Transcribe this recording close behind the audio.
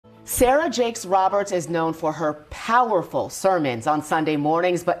Sarah Jakes Roberts is known for her powerful sermons on Sunday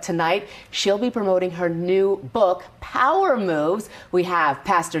mornings, but tonight she'll be promoting her new book, Power Moves. We have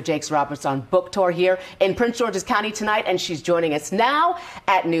Pastor Jakes Roberts on book tour here in Prince George's County tonight, and she's joining us now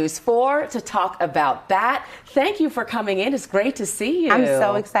at News 4 to talk about that. Thank you for coming in. It's great to see you. I'm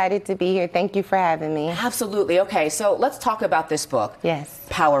so excited to be here. Thank you for having me. Absolutely. Okay, so let's talk about this book. Yes.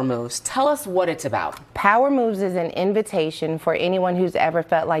 Power Moves. Tell us what it's about. Power Moves is an invitation for anyone who's ever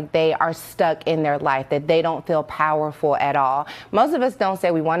felt like they are stuck in their life, that they don't feel powerful at all. Most of us don't say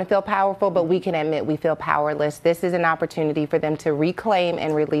we want to feel powerful, but we can admit we feel powerless. This is an opportunity for them to reclaim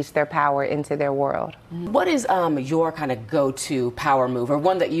and release their power into their world. What is your kind of go-to power move, or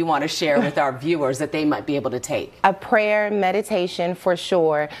one that you want to share with our viewers that they might be able to take? A prayer, meditation for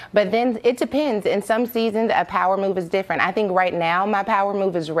sure, but then it depends. In some seasons, a power move is different. I think right now my power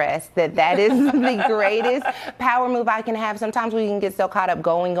move is rest. That is the greatest power move I can have. Sometimes we can get so caught up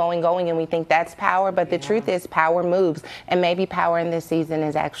going, and we think that's power, but the truth is power moves, and maybe power in this season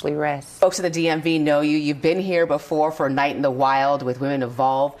is actually rest. Folks in the DMV know you. You've been here before for Night in the Wild with Women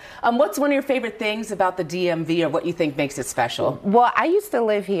Evolve. What's one of your favorite things about the DMV, or what you think makes it special? Well, I used to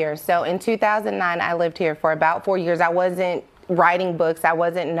live here. So in 2009, I lived here for about 4 years. I wasn't writing books, I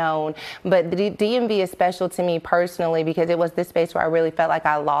wasn't known, but the DMV is special to me personally because it was this space where I really felt like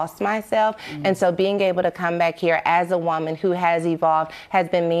I lost myself. And so being able to come back here as a woman who has evolved has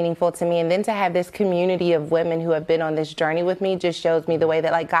been meaningful to me. And then to have this community of women who have been on this journey with me just shows me the way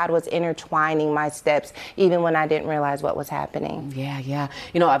that, like, God was intertwining my steps even when I didn't realize what was happening. Yeah.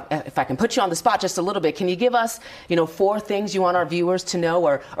 You know, if I can put you on the spot just a little bit, can you give us, 4 things you want our viewers to know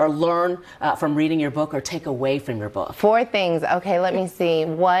or learn from reading your book, or take away from your book? 4 things. Okay, let me see.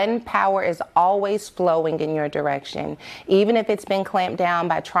 1, power is always flowing in your direction. Even if it's been clamped down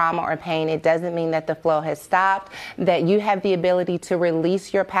by trauma or pain, it doesn't mean that the flow has stopped, that you have the ability to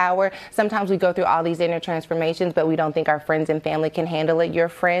release your power. Sometimes we go through all these inner transformations, but we don't think our friends and family can handle it. Your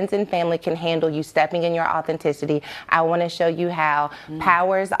friends and family can handle you stepping in your authenticity. I want to show you how.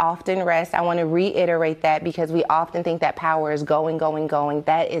 Power is often rest. I want to reiterate that because we often think that power is going.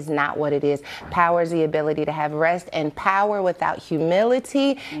 That is not what it is. Power is the ability to have rest, and power without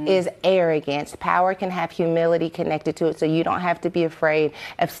humility is arrogance. Power can have humility connected to it, so you don't have to be afraid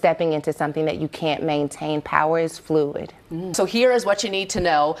of stepping into something that you can't maintain. Power is fluid. So here is what you need to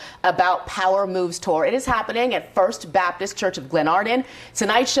know about Power Moves Tour. It is happening at First Baptist Church of Glenarden.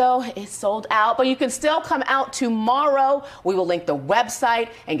 Tonight's show is sold out, but you can still come out tomorrow. We will link the website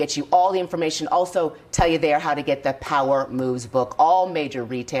and get you all the information. Also tell you there how to get the Power Moves book. All major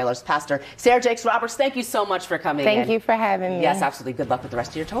retailers. Pastor Sarah Jakes Roberts, thank you so much for coming in. Thank you for having me. Yes, absolutely. Good luck with the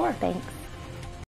rest of your tour. Thanks.